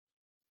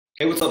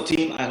Hey, what's up,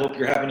 team? I hope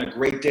you're having a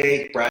great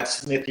day. Brad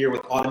Smith here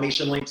with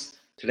Automation Links.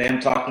 Today I'm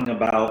talking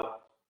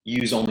about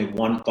use only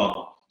one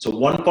funnel. So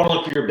one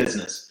funnel for your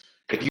business.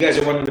 If you guys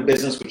are running a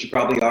business, which you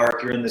probably are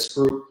if you're in this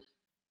group,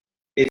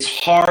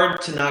 it's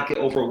hard to not get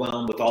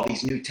overwhelmed with all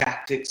these new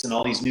tactics and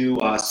all these new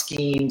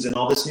schemes and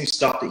all this new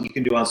stuff that you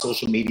can do on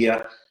social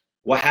media.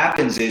 What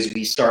happens is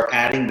we start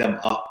adding them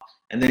up.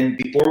 And then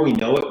before we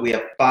know it, we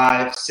have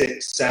 5,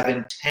 6,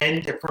 7,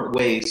 10 different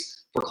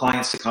ways for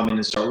clients to come in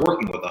and start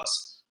working with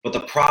us. But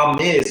the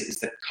problem is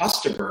the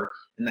customer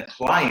and the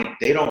client,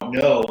 they don't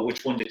know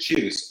which one to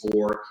choose,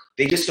 or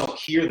they just don't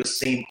hear the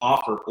same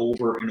offer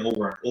over and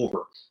over and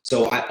over.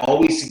 So I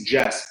always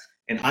suggest,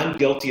 and I'm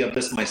guilty of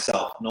this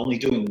myself, and only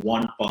doing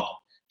one funnel.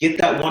 Get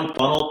that one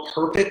funnel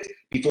perfect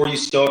before you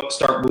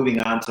start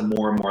moving on to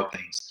more and more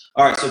things.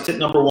 All right, so tip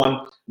number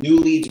one, new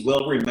leads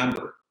will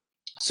remember.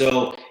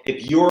 So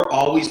if you're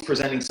always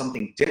presenting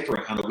something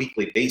different on a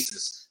weekly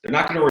basis, they're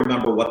not going to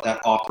remember what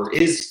that offer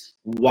is,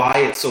 why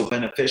it's so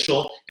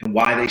beneficial, and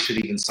why they should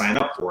even sign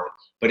up for it.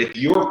 But if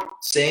you're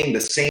saying the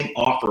same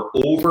offer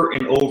over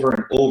and over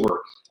and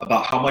over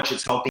about how much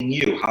it's helping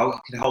you, how it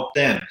can help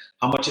them,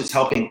 how much it's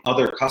helping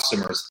other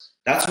customers,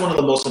 that's one of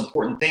the most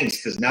important things,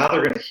 because now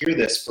they're going to hear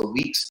this for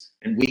weeks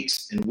and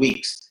weeks and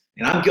weeks.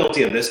 And I'm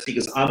guilty of this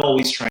because I'm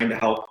always trying to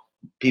help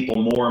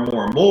people more and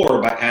more and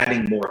more by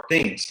adding more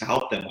things to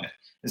help them with,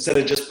 instead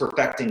of just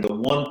perfecting the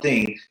one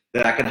thing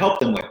that I can help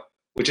them with,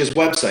 which is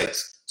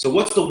websites. So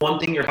what's the one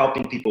thing you're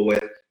helping people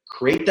with?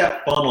 Create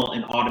that funnel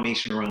and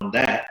automation around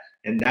that.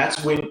 And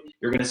that's when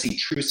you're going to see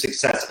true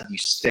success if you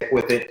stick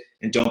with it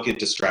and don't get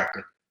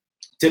distracted.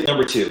 Tip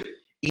number two,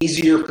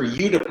 easier for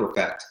you to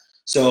perfect.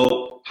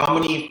 So how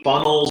many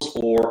funnels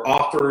or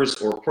offers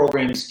or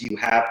programs do you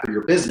have for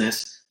your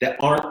business that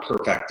aren't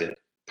perfected?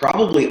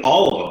 Probably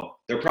all of them.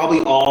 They're probably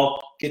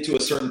all get to a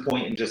certain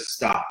point and just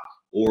stop,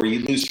 or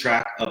you lose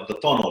track of the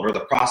funnel or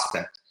the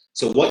prospect.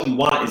 So what you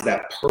want is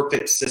that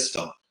perfect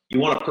system. You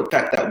want to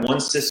perfect that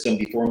one system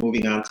before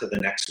moving on to the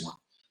next one.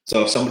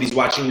 So if somebody's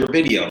watching your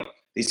video,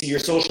 they see your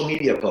social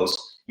media post,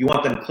 you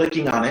want them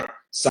clicking on it,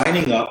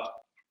 signing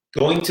up,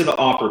 going to the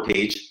offer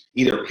page,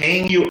 either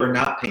paying you or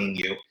not paying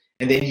you,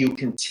 and then you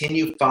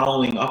continue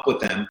following up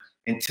with them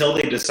until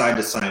they decide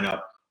to sign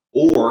up.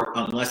 Or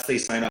unless they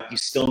sign up, you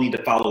still need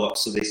to follow up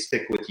so they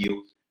stick with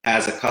you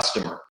as a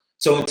customer.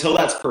 So until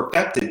that's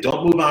perfected,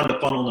 don't move on to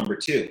funnel number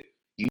two.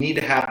 You need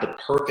to have the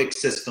perfect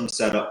system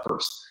set up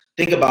first.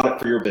 Think about it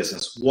for your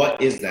business.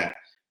 What is that?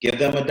 Give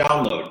them a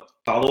download,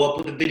 follow up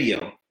with a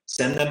video,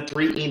 send them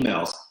 3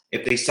 emails.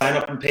 If they sign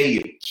up and pay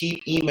you,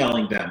 keep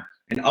emailing them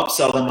and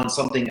upsell them on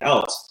something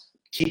else.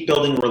 Keep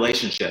building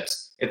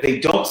relationships. If they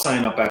don't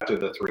sign up after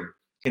the 3,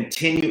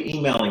 continue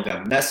emailing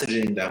them,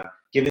 messaging them,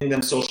 giving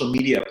them social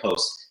media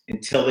posts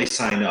until they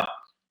sign up.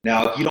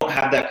 Now, if you don't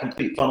have that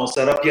complete funnel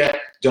set up yet,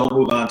 don't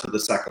move on to the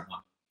second one.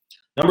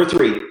 Number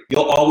 3,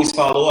 you'll always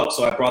follow up.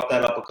 So I brought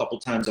that up a couple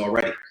times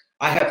already.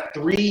 I have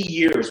 3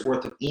 years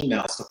worth of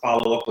emails to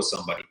follow up with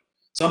somebody.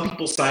 Some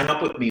people sign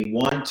up with me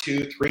 1,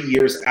 2, 3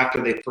 years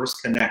after they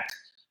first connect.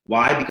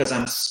 Why? Because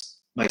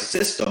my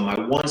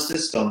one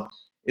system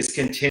is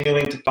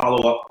continuing to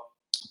follow up,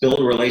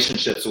 build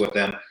relationships with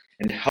them,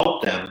 and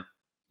help them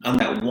on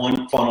that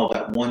one funnel,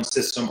 that one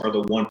system, or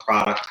the one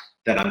product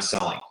that I'm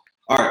selling.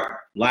 All right,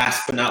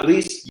 last but not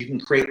least, you can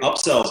create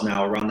upsells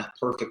now around that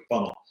perfect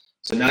funnel.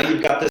 So now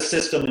you've got this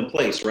system in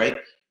place, right?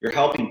 You're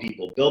helping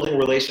people, building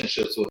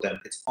relationships with them.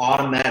 It's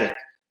automatic.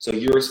 So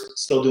you're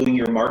still doing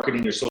your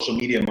marketing, your social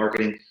media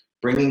marketing,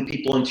 bringing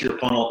people into your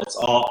funnel. It's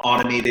all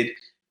automated,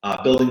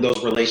 building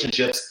those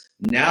relationships.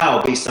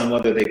 Now, based on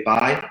whether they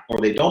buy or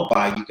they don't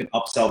buy, you can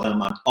upsell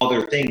them on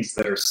other things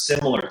that are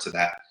similar to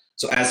that.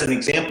 So as an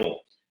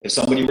example, if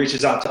somebody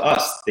reaches out to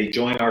us, they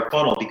join our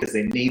funnel because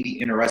they may be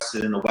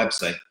interested in a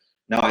website.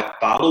 Now I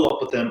follow up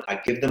with them. I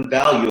give them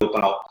value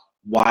about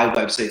why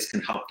websites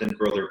can help them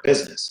grow their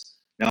business.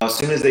 Now, as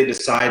soon as they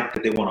decide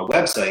that they want a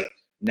website,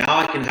 now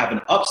I can have an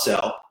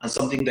upsell on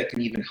something that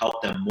can even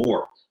help them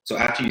more. So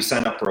after you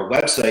sign up for a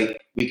website,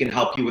 we can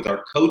help you with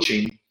our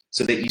coaching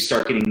so that you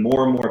start getting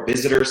more and more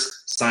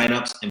visitors,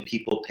 signups, and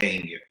people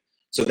paying you.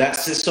 So that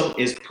system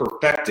is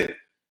perfected.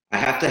 I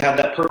have to have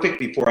that perfect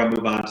before I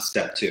move on to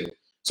step 2.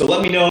 So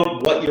let me know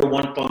what your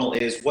one funnel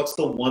is. What's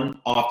the one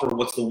offer?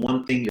 What's the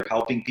one thing you're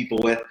helping people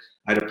with?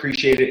 I'd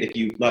appreciate it if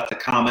you left a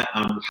comment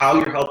on how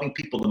you're helping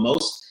people the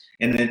most,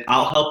 and then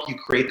I'll help you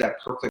create that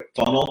perfect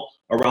funnel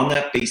around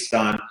that based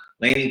on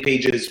landing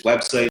pages,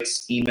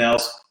 websites,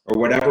 emails, or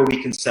whatever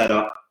we can set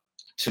up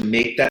to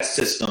make that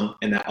system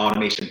and that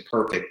automation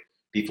perfect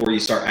before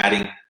you start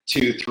adding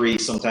 2, 3,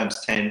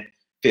 sometimes 10,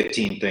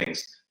 15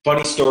 things.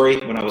 Funny story,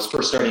 when I was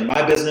first starting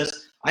my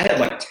business, I had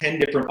like 10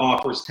 different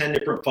offers, 10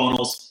 different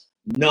funnels.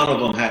 None of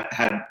them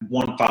had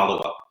one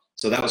follow-up.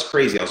 So that was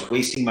crazy. I was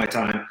wasting my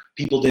time.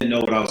 People didn't know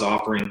what I was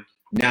offering.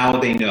 Now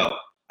they know.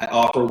 I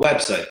offer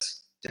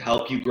websites to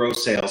help you grow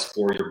sales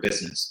for your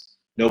business.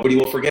 Nobody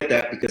will forget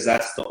that because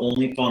that's the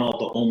only funnel,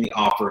 the only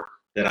offer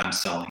that I'm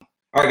selling.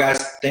 All right,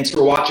 guys, thanks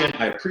for watching.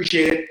 I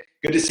appreciate it.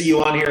 Good to see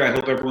you on here. I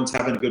hope everyone's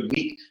having a good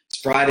week. It's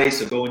Friday,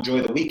 so go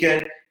enjoy the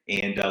weekend.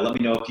 and let me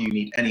know if you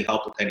need any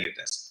help with any of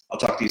this. I'll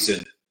talk to you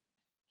soon.